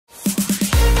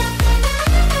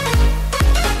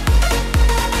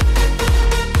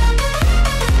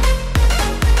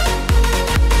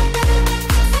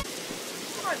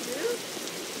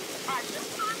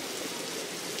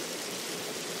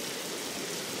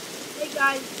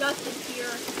guys, Justin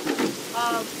here.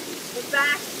 We're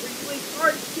back. We're doing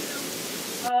part 2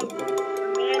 of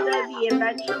Amanda the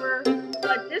Adventurer,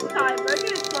 but this time we're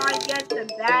gonna try and get the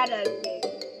bad ending.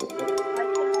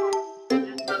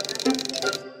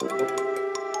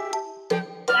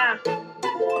 Yeah.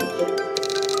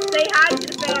 Say hi to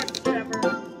the fans, Trevor.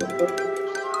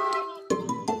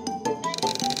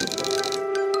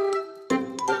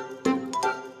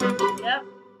 Yep.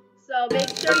 So make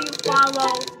sure you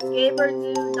follow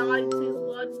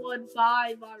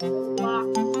GamerDude92115 on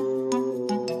Roblox.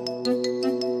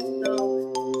 So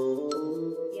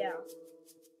yeah,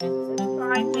 let's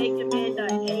try and make Amanda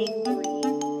angry.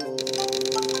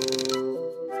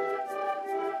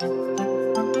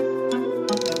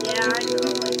 Yeah, I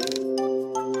know.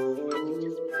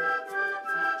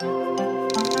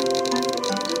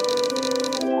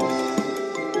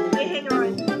 Hey, hang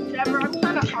on, Trevor. I'm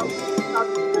trying to help you.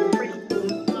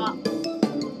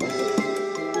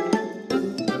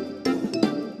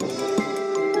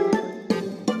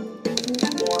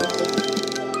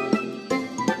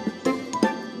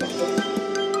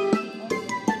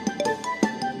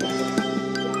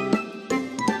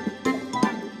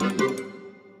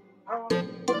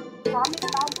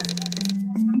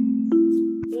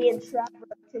 Me and Trevor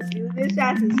to do this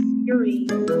as a series.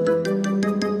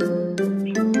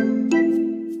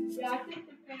 Yeah, I think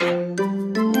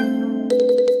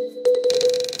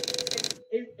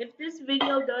if this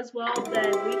video does well,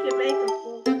 then we can make a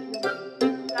full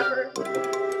Trevor.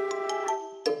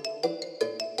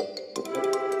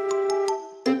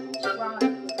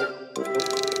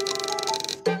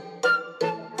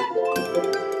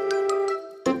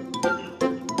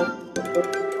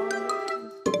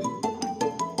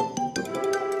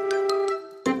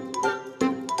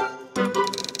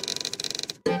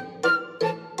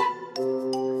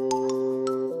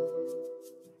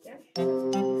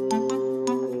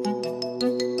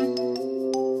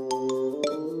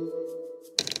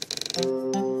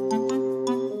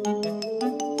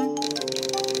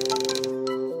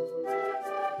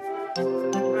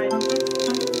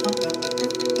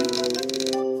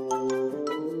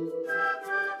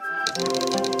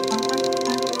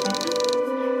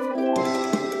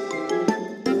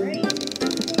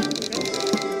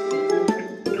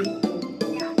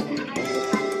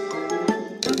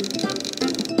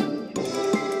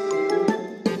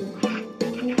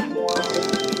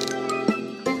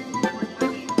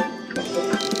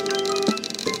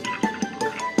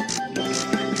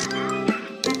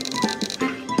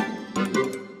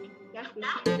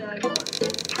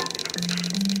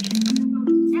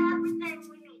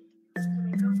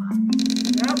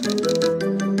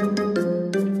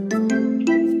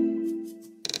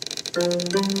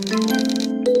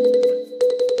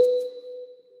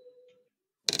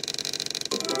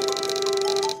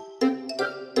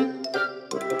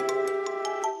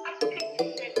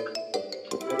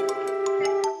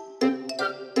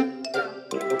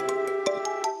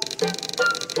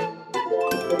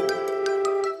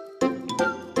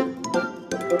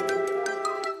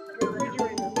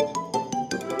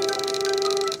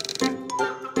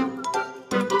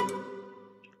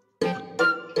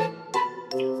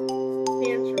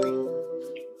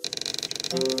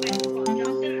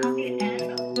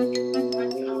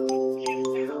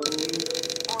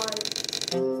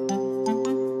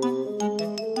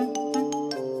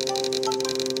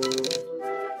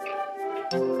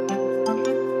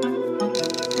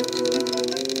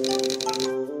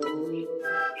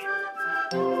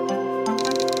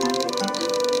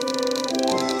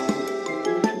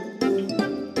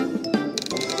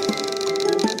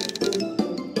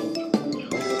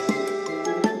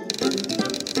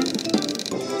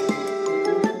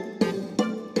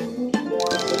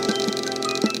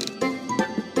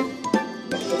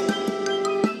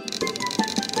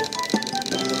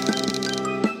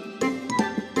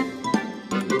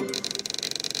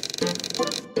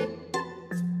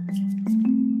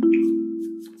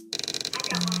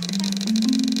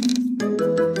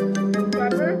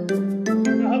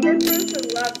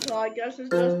 So I guess it's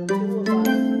just 2 of us.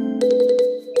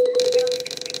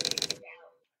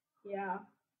 Yeah.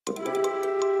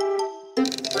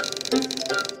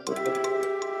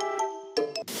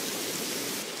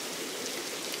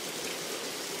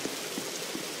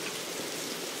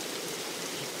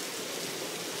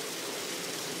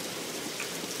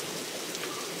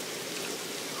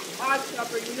 Odd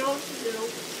Supper, you know what to do.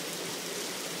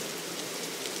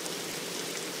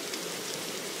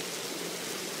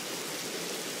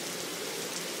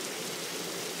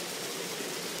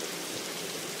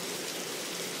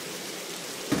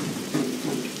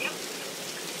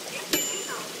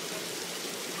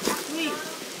 Sweet.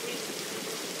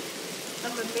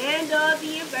 I'm Amanda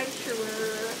the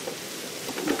Adventurer.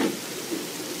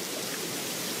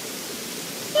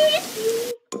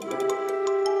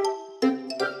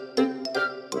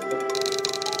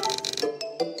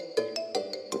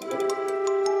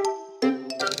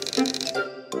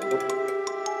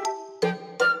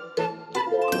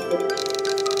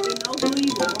 You know who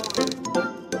you are.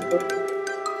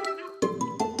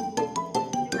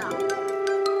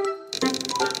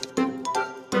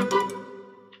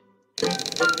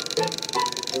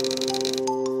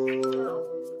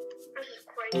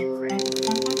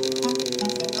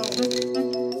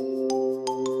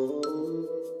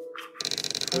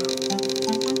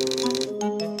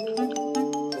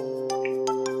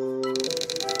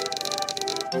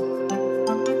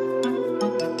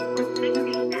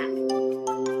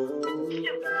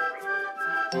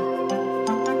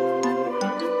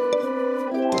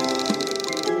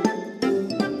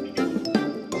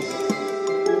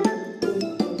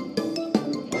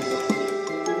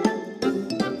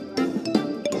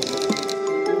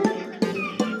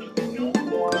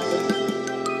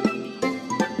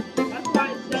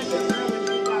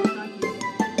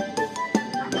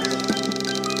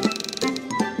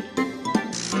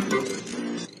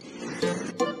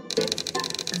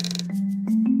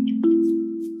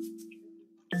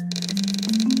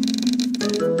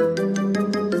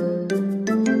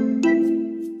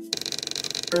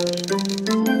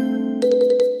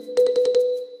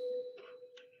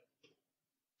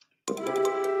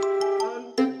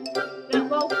 Get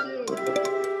well soon.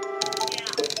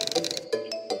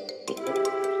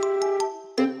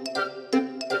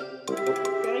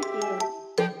 Thank you.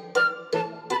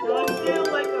 No, let's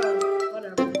do like a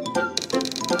whatever.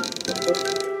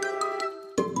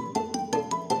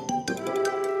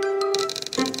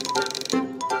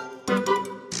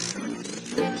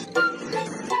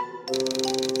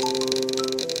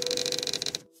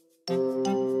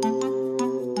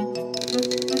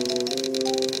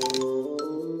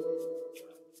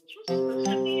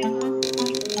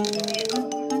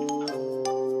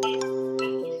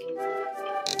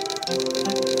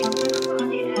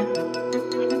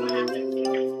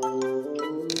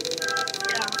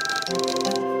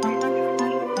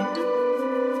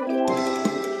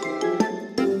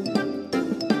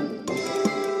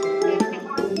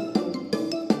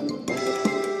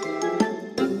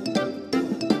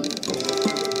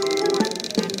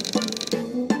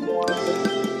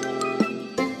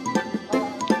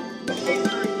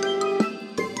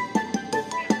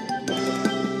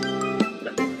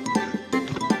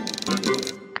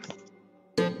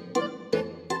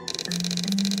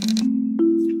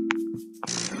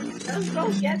 Let's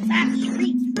go get that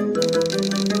treat.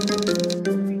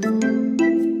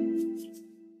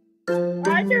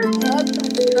 Are there bugs on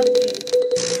the cupcake?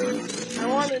 I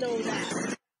want to know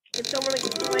that. Can someone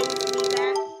explain to me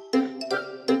that?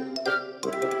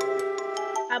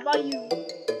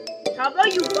 How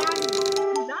about you buy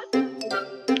nothing?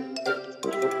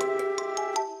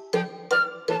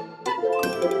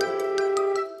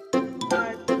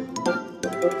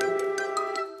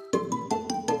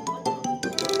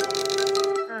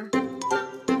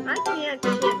 I can't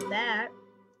ship that.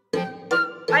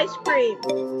 Ice cream.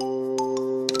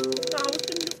 No, I was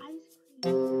gonna do ice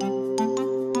cream.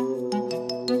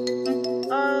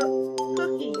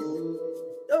 Cookies.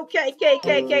 Okay.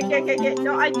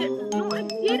 No, I didn't. No, I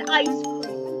did ice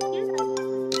cream.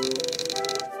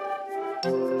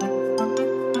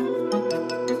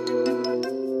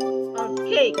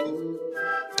 Cake.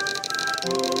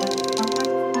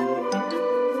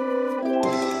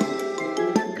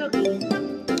 Cookies.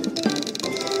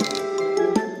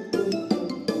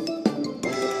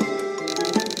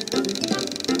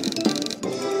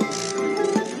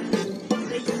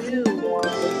 They do.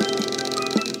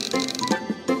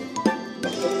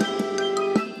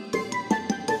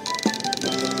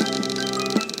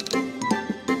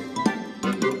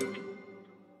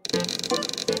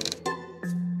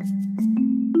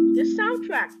 This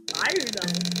soundtrack fire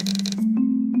though.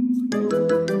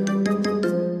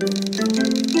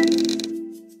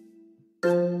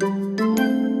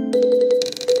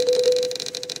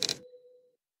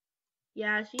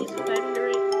 Yeah, she's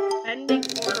spending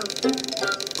for her.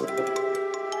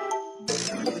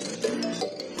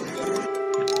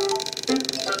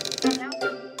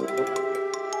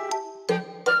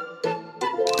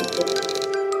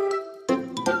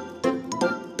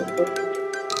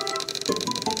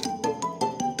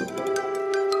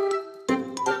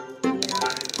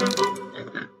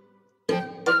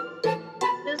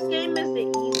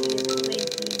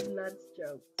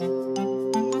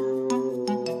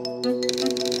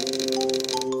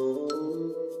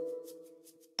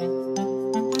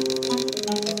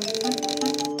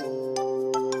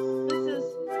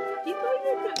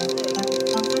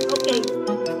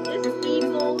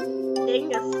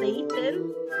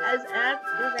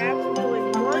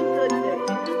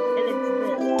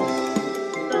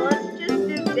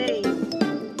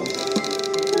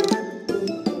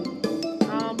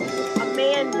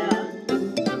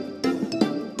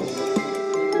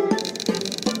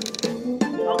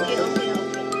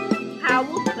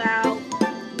 about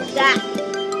that.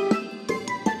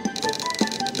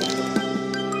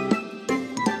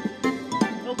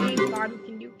 Okay, fine, we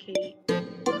can do Kate.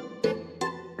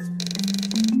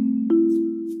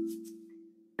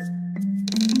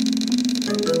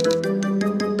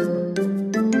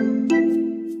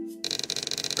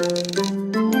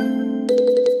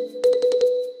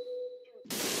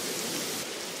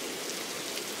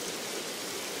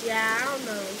 Yeah, I don't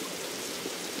know.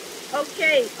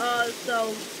 Okay, so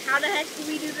how the heck do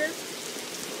we do this?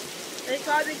 Take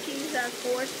all the keys that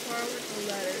correspond with the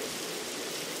letters.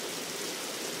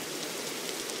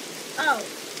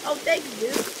 Oh, thank you,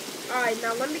 dude. Alright,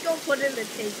 now let me go put in the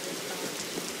tape this time.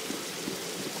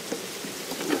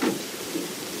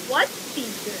 What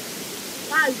secret?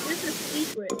 Wow, is this a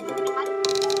secret?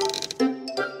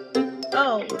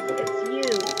 Oh, it's you.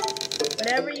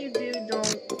 Whatever you do,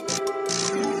 don't.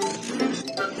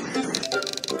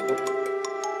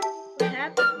 What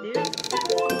happened, dude?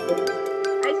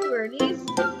 I swear, these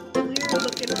weird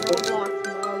looking Roblox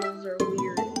models are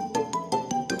weird.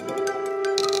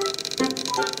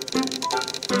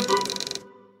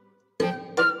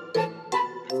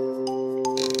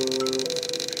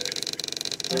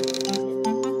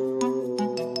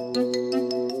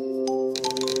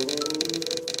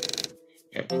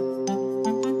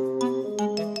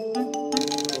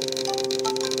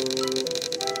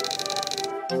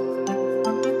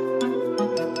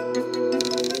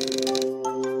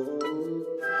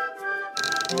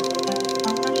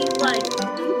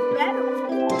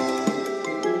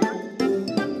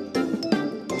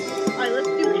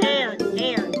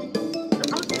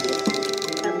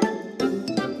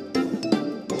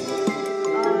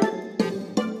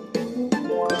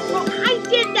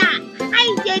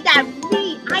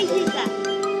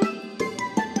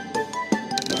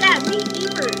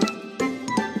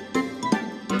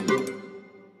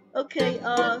 Okay,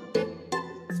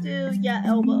 do, yeah,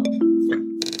 elbow.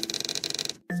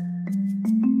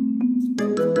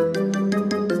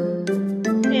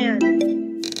 And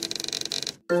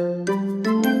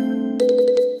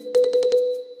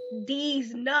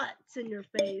these nuts in your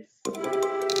face.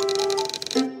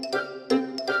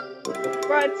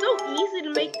 Bro, it's so easy to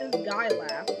make this guy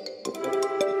laugh.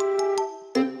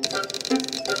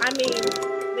 I mean,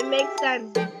 it makes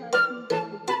sense because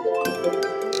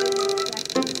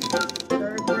he's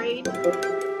third grade. Yeah.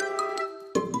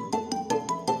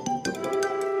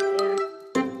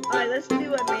 Alright, let's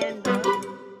do Amanda.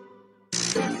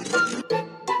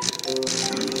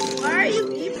 Why are you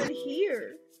even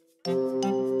here?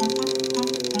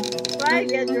 Try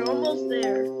again, you're almost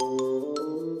there.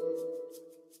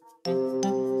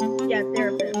 Yeah,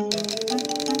 therapist.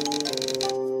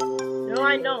 No,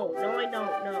 I know. No, I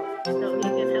don't. No, he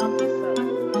can help himself.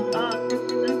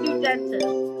 Let's do dentist.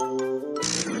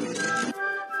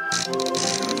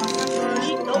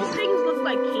 Those things look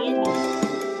like candy.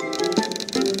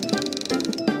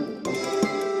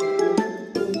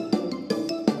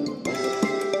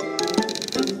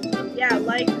 Yeah, I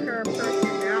like her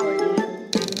personality.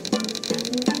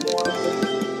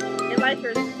 I like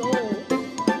her soul.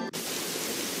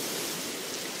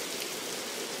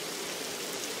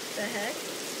 The heck?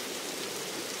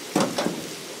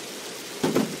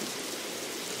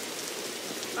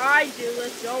 Alright, dude,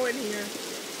 let's go in here.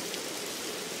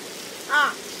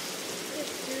 Ah! Yes,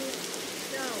 dude.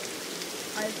 No.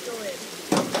 Alright, let's go in.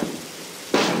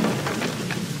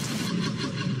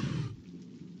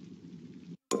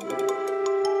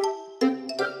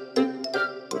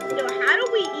 Yo, how do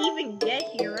we even get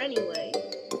here anyway?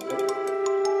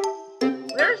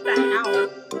 Where's the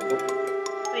house?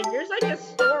 Wait, there's like a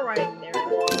store right there.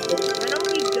 Why don't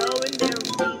we go in there and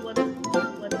see what it's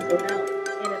about?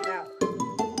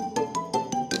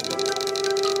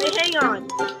 Hey, hang on.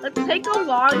 Let's take a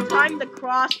long time to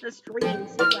cross the street and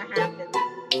see what happens.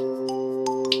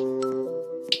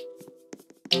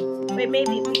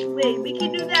 Wait, we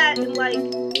can do that in like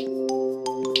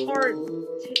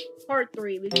part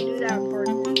 3. We can do that in part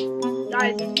 3.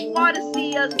 Guys, if you want to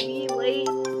see us be late,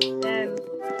 then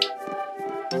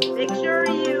make sure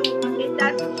you hit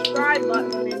that subscribe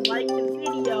button and like the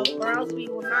video, or else we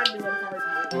will not do a part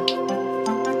 3.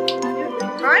 Dude, the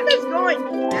time is going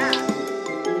fast.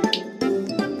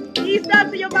 These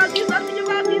nuts in your mouth, these nuts in your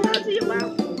mouth, these nuts in your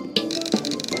mouth.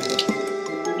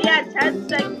 We had 10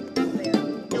 seconds there.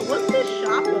 Yo, what's this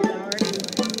shop about?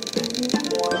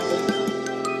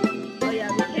 Oh yeah,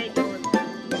 we can't go in there.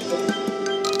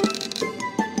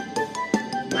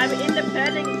 I'm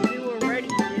independent too already,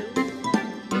 dude.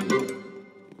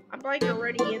 I'm like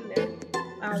already in there.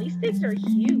 Wow, these things are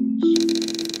huge.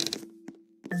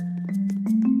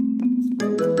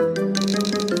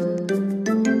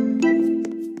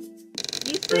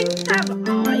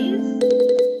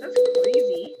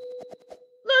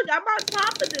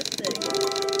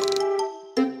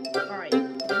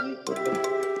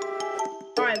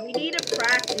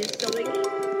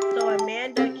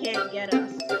 can't get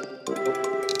us.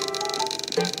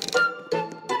 This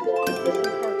is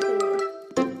parkour.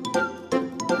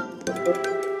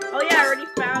 Oh yeah, I already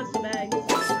found some eggs.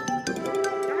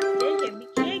 God dang it, we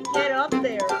can't get up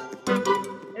there.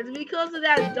 It's because of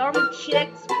that dumb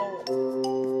chick's fault.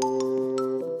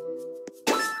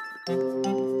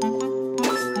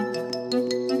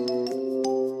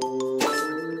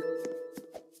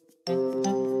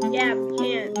 Yeah, we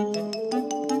can't.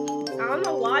 I don't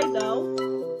know why though.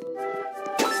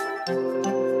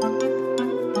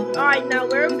 Alright, now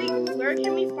where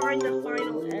can we find the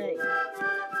final egg?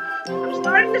 I'm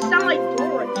starting to sound like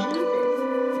Dora, Jesus.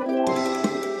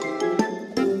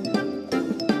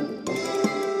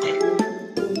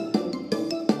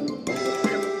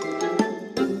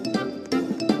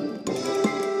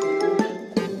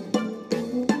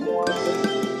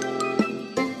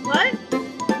 What?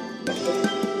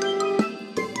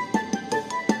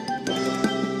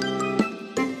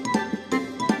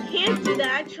 Can't do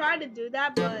that. I tried to do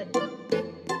that, but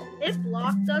it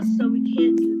blocked us, so we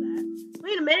can't do that.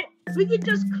 Wait a minute. We could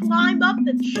just climb up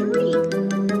the tree.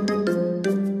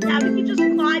 Yeah, we could just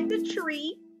climb the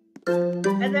tree,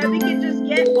 and then we can just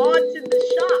get onto the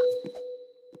shop.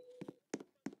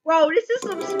 Bro, this is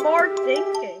some smart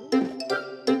thinking.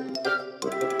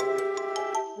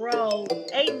 Bro,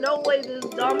 ain't no way this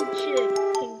dumb chick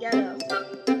can get us.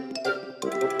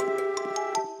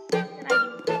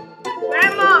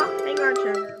 Grandma! Hang on,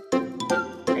 Trevor.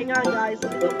 Hang on, guys.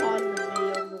 Let me go pause the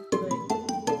video real quick.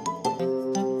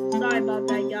 Sorry about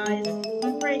that, guys.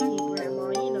 Frankie, Grandma,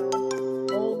 you know.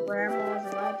 Old grandma's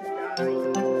about to die. I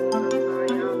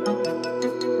don't know.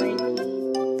 Frankie.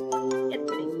 It's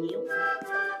a big deal.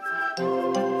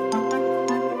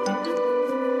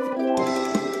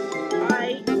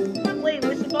 Alright. Wait,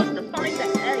 we're supposed to find the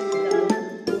egg,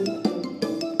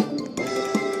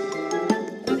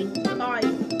 though.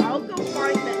 Alright, I'll go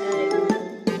find the egg.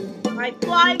 By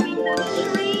climbing the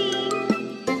tree.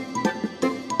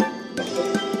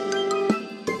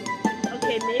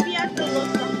 Okay, maybe I have to look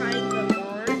behind the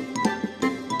barn.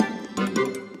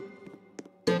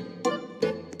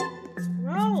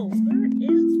 Bro, where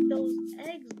is those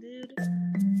eggs, dude?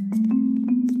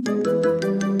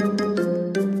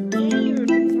 Can't even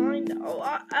find.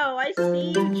 Oh, I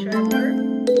see you, Trevor.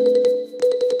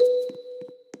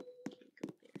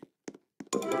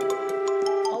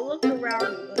 I'll look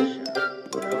around the shop.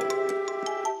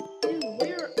 Dude,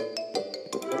 where's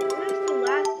the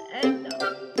last egg, though?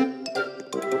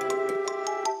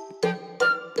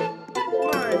 Come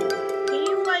on. Can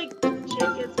you, like,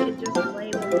 chickens can just lay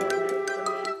one more egg for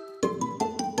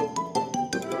me?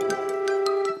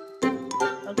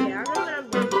 Okay, I know what I'm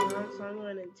doing wrong, so I'm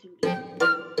going in 2D.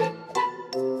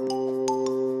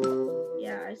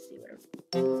 Yeah, I see where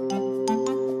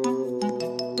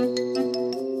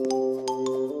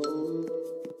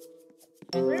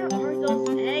Where are those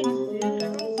eggs, dude? I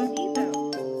don't see them.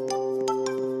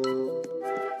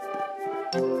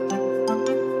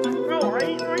 Bro, are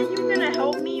you gonna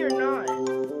help me or not?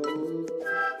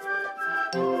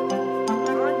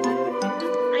 Come on, dude.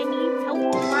 I need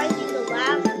help finding the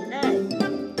last egg.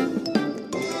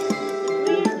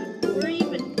 Where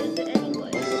even is it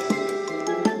anyway?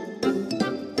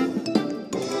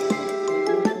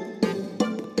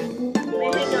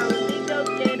 Wait, hang on. Let me go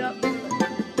get up.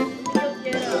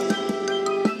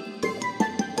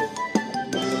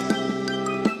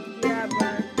 Yeah,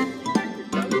 but the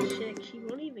dumb chick, she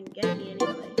won't even get me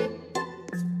anyway.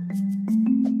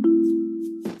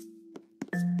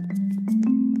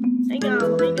 Hang on,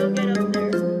 let me go get up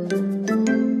there.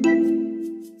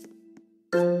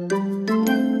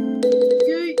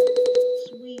 Yay!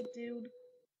 Sweet, dude.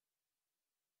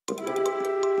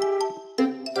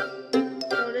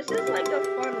 So this is like a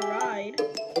fun ride.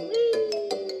 Whee!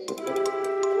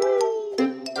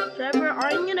 Trevor,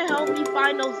 are you gonna help me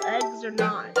find those eggs or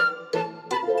not?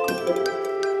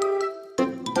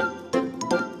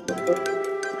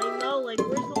 I know, like,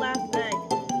 where's the last egg?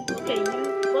 Okay, you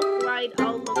look right,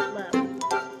 I'll look left.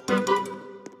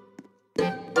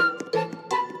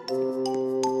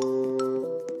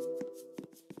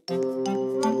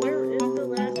 Well, where is the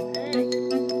last egg?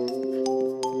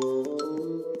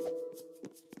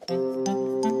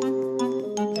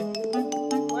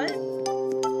 What?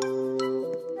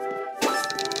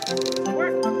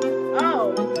 Where?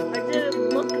 Oh.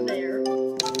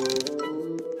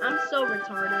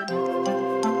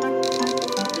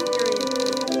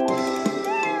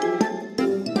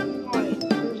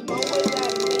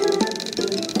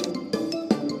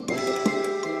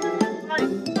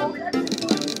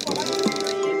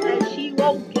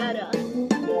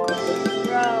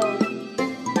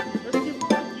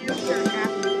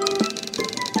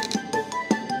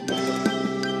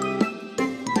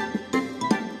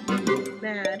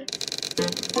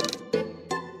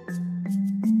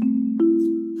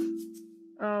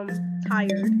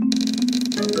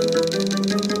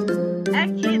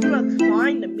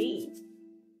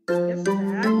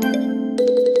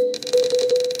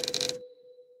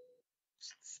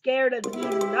 rid of these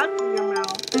nuts in your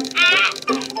mouth.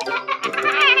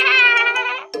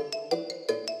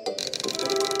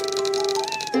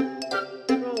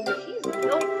 Bro, she's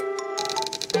filthy.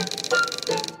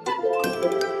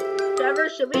 Trevor,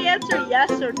 should we answer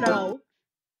yes or no?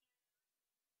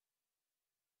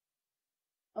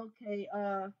 Okay,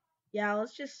 yeah,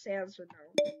 let's just answer no.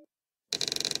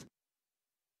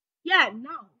 Yeah,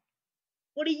 no.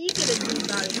 What are you gonna do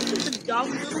about it? You're just a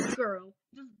dumb little girl.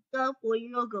 Just dumb boy, you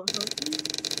know, go.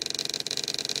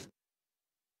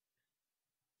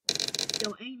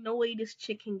 Yo, ain't no way this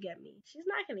chick can get me. She's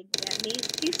not gonna get me.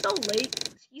 She's so late.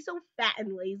 She's so fat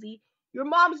and lazy. Your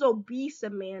mom's obese,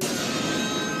 Amanda.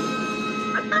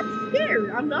 I'm not scared.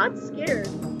 I'm not scared.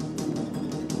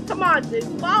 Come on, dude.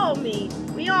 Follow me.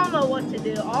 We all know what to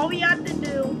do. All we have to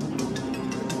do is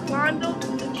climb the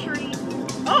tree.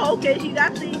 Oh, okay. She's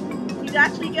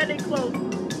actually getting close.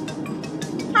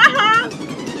 Haha!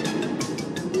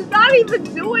 She's not even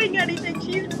doing anything.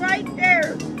 She's right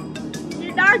there.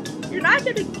 You're not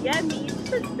gonna get me. You're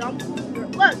just a dumb girl.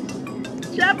 Look,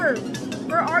 Trevor,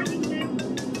 where are you, dude?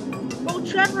 Oh,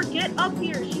 Trevor, get up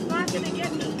here. She's not gonna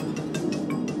get me.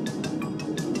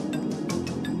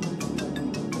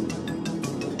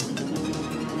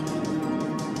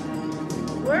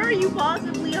 Where are you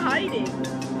possibly hiding?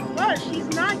 Bro, she's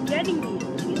not getting me.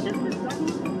 She's just a dumb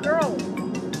little girl.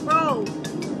 Bro,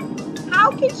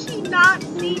 how can she not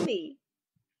see me?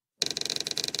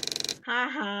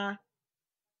 Haha.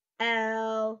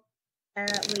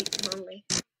 Wait, wrong way.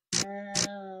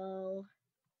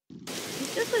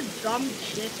 She's just a dumb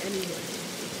chick anyway.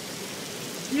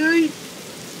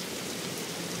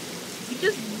 You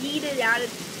just yeeted out of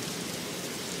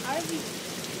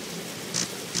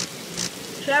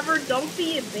Trevor, don't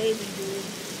be a baby, dude.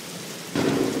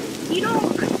 You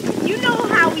know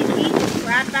how we beat the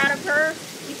crap out of her?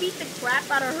 We beat the crap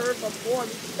out of her before. We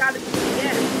just gotta do it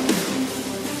again.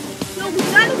 Yo, we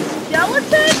got a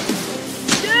skeleton?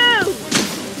 Dude!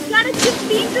 We gotta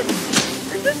defeat this.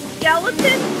 There's a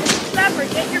skeleton? Trevor,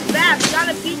 get your back. We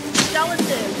gotta beat the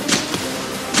skeleton.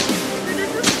 Dude,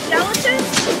 there's a skeleton?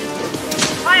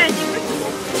 Alright, I think we're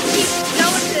supposed to beat the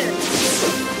skeleton.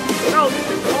 No, this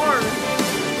is hard.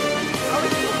 I was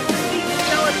supposed to beat the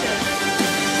skeleton.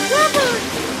 Trevor!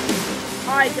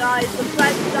 Alright, guys, looks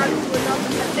like we got into another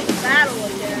epic battle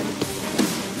again.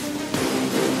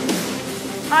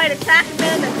 Alright, attack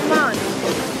Amanda, come on.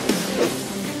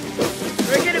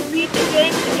 We're gonna beat the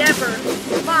game together.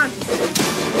 Come on.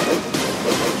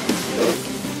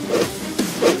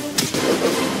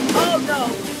 Oh no.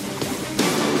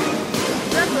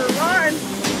 Trevor, run.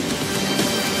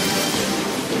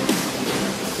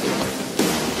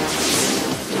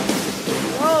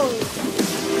 Whoa.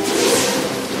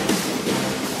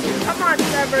 Come on,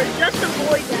 Trevor, just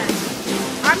avoid that.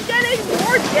 I'm getting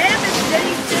more damage than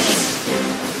you think.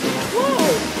 Whoa!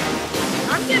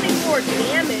 I'm getting more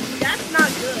damage. That's not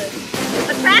good.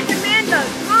 Attack Amanda!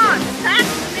 Come on! Attack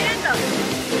Amanda!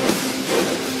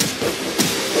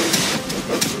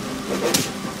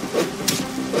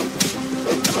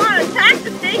 Come on, attack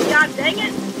the thing, god dang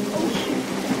it! Oh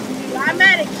shoot. I'm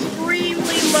at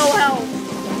extremely low health.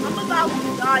 I'm about to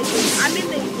die, dude. I'm in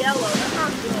the yellow. That's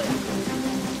not good.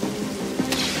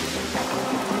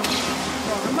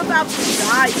 Oh, I'm about to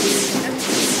die, dude.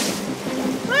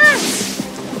 Ah!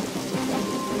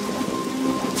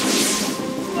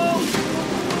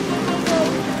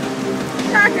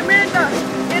 Attack Amanda!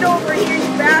 Get over here,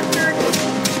 you bastard!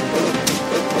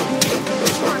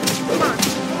 Come on, come on,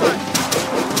 come on.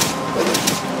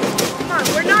 Come on,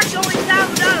 we're not going down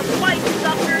without a fight,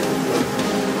 sucker!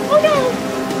 Oh no!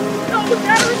 No,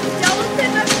 that was a skeleton,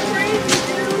 that's crazy,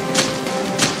 dude!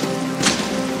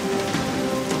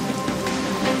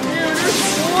 Dude, there's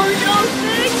more of those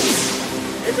things?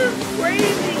 This is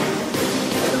crazy!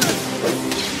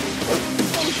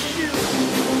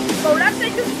 Oh, that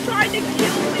thing is trying to kill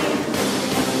me!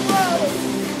 Whoa!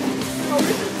 Oh,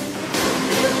 this is...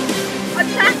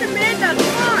 Attack Amanda!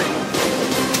 Come on!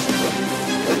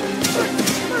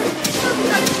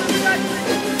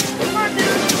 Come on,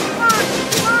 dude! Come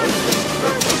on!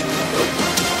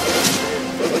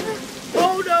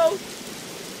 Oh no!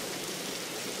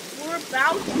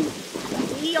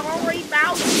 We are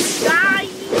about to die!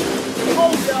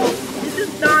 Oh no! This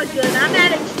is not good. I'm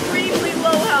at extremely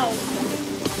low health.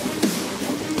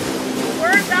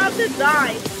 We're about to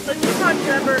die, but come on,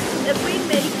 Trevor. If we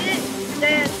make it,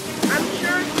 then I'm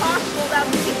sure it's possible that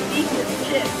we can beat this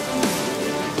chick.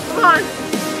 Come on.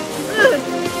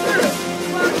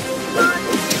 Come on.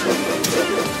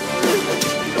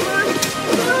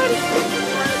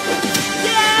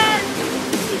 Yes!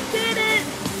 We did it!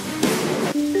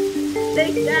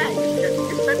 Take that.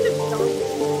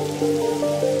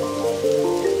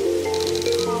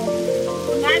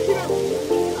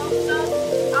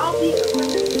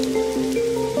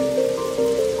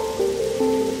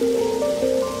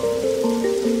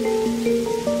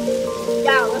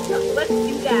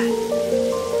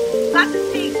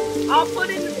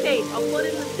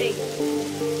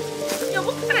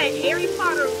 that Harry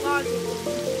Potter logic.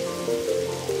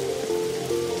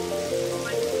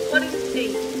 Like, what is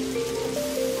tape?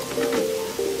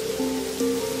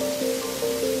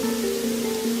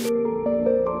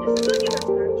 This is like an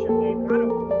adventure game, not a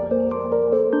horror game.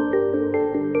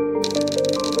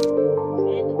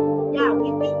 And yeah, we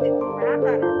beat the crap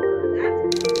out of her. That's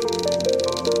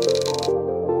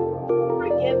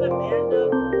forgive Amanda.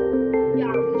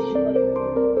 Yeah, we should.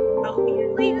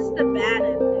 Weirdly, this is the bad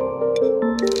ending.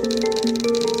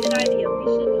 Good idea. We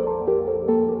should go.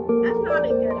 That's not a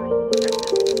good idea.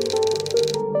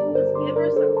 Let's give her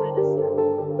some medicine.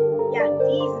 Yeah,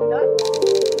 D's nuts.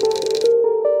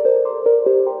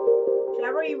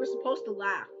 Trevor, you were supposed to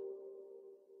laugh.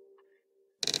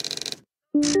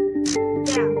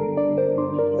 Yeah.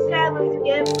 Instead, let's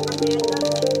give Amanda